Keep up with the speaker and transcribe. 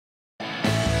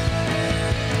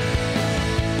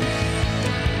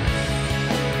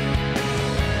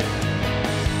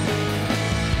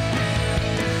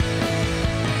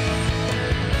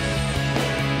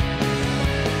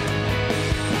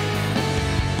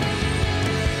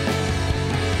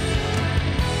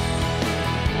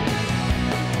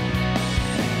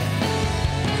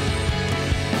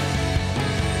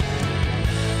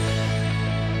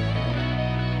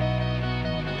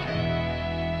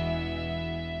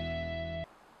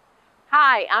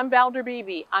Hi, I'm Valder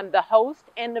Beebe. I'm the host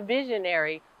and the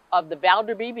visionary of the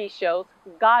Valder Beebe Show's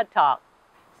God Talk.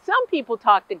 Some people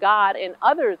talk to God and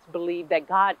others believe that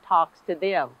God talks to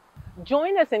them.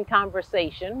 Join us in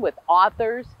conversation with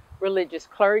authors, religious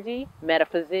clergy,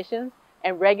 metaphysicians,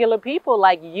 and regular people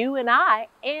like you and I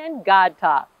and God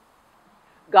Talk.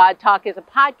 God Talk is a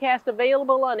podcast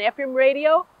available on FM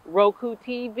radio, Roku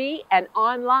TV, and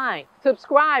online.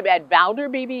 Subscribe at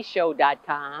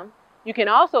ValderBeebeShow.com. You can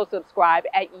also subscribe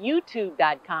at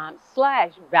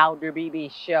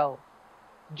YouTube.com/ValderBeebeShow.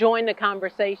 Join the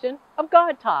conversation of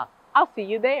God Talk. I'll see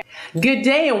you there. Good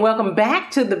day and welcome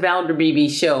back to the Valder Beebe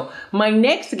Show. My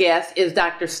next guest is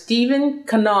Dr. Stephen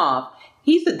Knopf.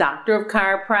 He's a doctor of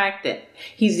chiropractic.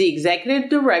 He's the executive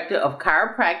director of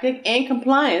chiropractic and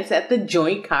compliance at the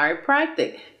Joint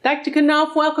Chiropractic. Dr.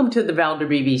 Knopf, welcome to the Valder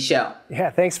Beebe Show. Yeah,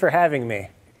 thanks for having me.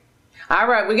 All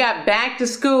right, we got back to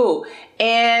school,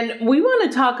 and we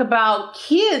want to talk about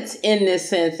kids in this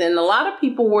sense. And a lot of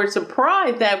people were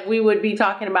surprised that we would be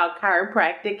talking about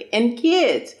chiropractic and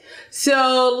kids.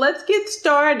 So let's get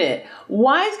started.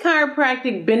 Why is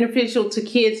chiropractic beneficial to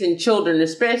kids and children,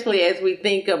 especially as we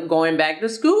think of going back to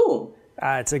school?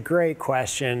 It's a great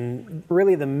question.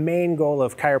 Really, the main goal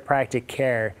of chiropractic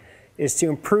care is to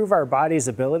improve our body's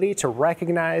ability to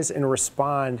recognize and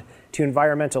respond to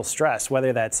environmental stress,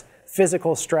 whether that's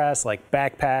physical stress like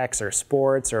backpacks or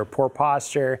sports or poor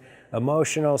posture,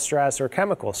 emotional stress or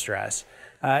chemical stress.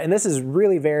 And this is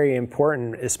really very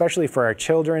important, especially for our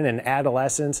children and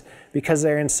adolescents, because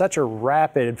they're in such a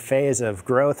rapid phase of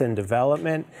growth and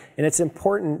development, and it's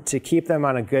important to keep them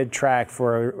on a good track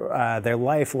for their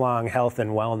lifelong health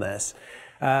and wellness.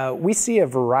 We see a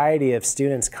variety of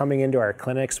students coming into our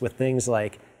clinics with things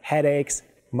like headaches,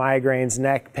 migraines,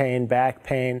 neck pain, back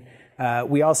pain.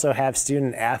 We also have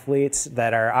student athletes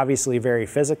that are obviously very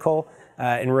physical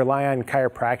and rely on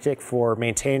chiropractic for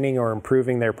maintaining or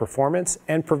improving their performance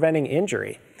and preventing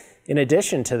injury. In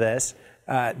addition to this,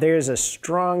 there's a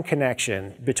strong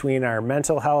connection between our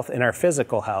mental health and our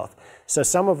physical health. So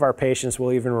some of our patients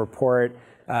will even report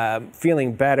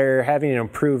feeling better, having an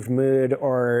improved mood,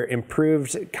 or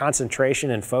improved concentration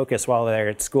and focus while they're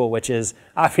at school, which is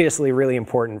obviously really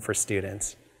important for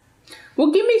students.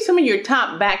 Well, give me some of your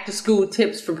top back-to-school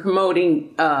tips for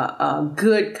promoting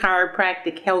good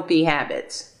chiropractic healthy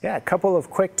habits. Yeah, a couple of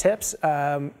quick tips.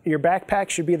 Your backpack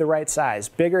should be the right size.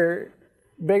 Bigger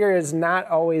is not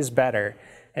always better.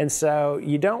 And so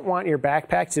you don't want your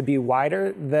backpack to be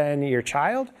wider than your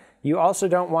child. You also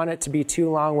don't want it to be too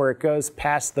long where it goes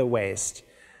past the waist.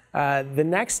 The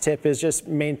next tip is just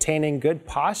maintaining good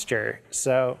posture.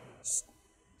 So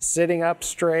sitting up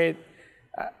straight,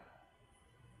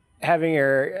 having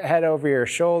your head over your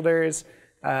shoulders.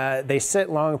 They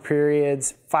sit long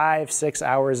periods, 5-6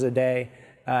 hours a day.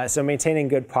 So maintaining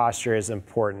good posture is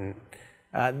important.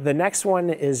 The next one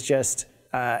is just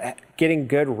getting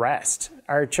good rest.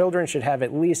 Our children should have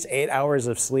at least 8 hours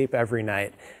of sleep every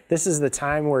night. This is the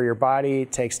time where your body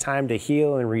takes time to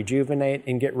heal and rejuvenate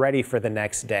and get ready for the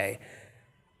next day.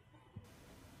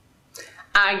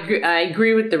 I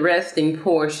agree with the resting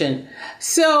portion.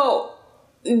 So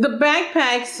the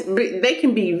backpacks, they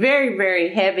can be very, very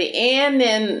heavy. And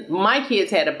then my kids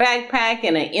had a backpack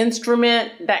and an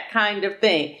instrument, that kind of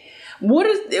thing. What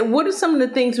are some of the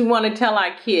things we want to tell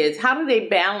our kids? How do they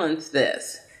balance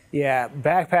this? Yeah,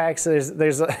 backpacks,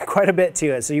 there's quite a bit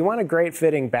to it. So you want a great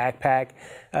fitting backpack.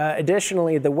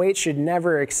 Additionally, the weight should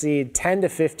never exceed 10 to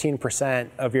 15%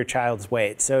 of your child's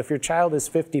weight. So if your child is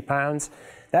 50 pounds,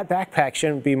 that backpack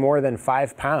shouldn't be more than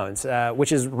 5 pounds,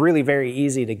 which is really very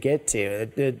easy to get to.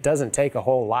 It doesn't take a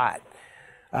whole lot.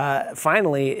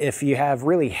 Finally, if you have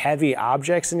really heavy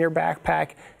objects in your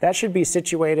backpack, that should be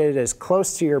situated as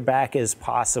close to your back as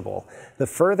possible. The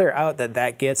further out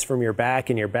that gets from your back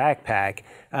and your backpack,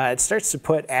 it starts to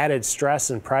put added stress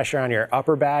and pressure on your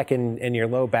upper back and your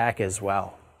low back as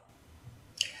well.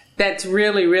 That's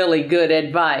really, really good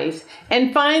advice.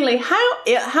 And finally,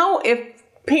 how if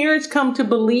parents come to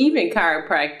believe in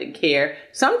chiropractic care,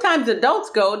 sometimes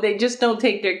adults go, they just don't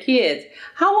take their kids.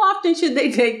 How often should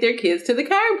they take their kids to the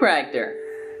chiropractor?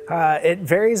 It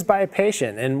varies by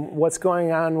patient and what's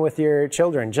going on with your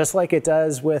children, just like it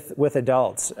does with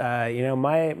adults.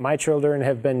 My children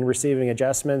have been receiving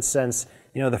adjustments since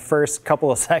the first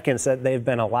couple of seconds that they've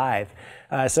been alive.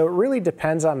 So it really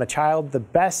depends on the child. The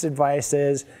best advice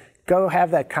is go have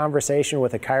that conversation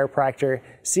with a chiropractor,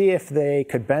 see if they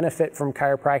could benefit from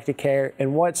chiropractic care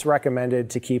and what's recommended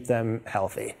to keep them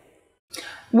healthy.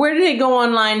 Where do they go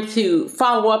online to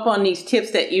follow up on these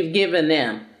tips that you've given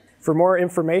them? For more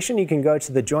information, you can go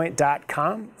to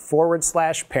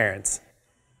thejoint.com/parents.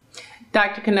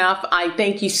 Dr. Knopf, I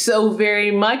thank you so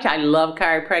very much. I love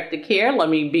chiropractic care. Let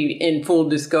me be in full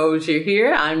disclosure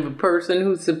here. I'm the person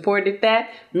who supported that,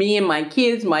 me and my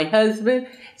kids, my husband.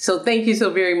 So thank you so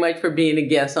very much for being a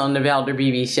guest on the Valder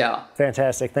Beebe Show.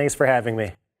 Fantastic. Thanks for having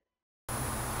me.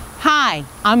 Hi,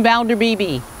 I'm Valder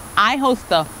Beebe. I host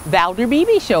the Valder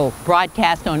Beebe Show,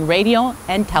 broadcast on radio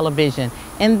and television.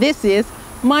 And this is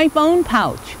my phone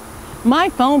pouch. My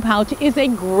phone pouch is a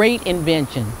great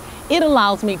invention. It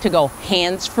allows me to go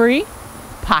hands-free,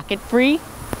 pocket-free,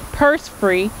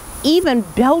 purse-free, even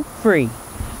belt-free.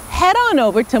 Head on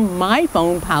over to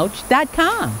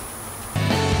myphonepouch.com.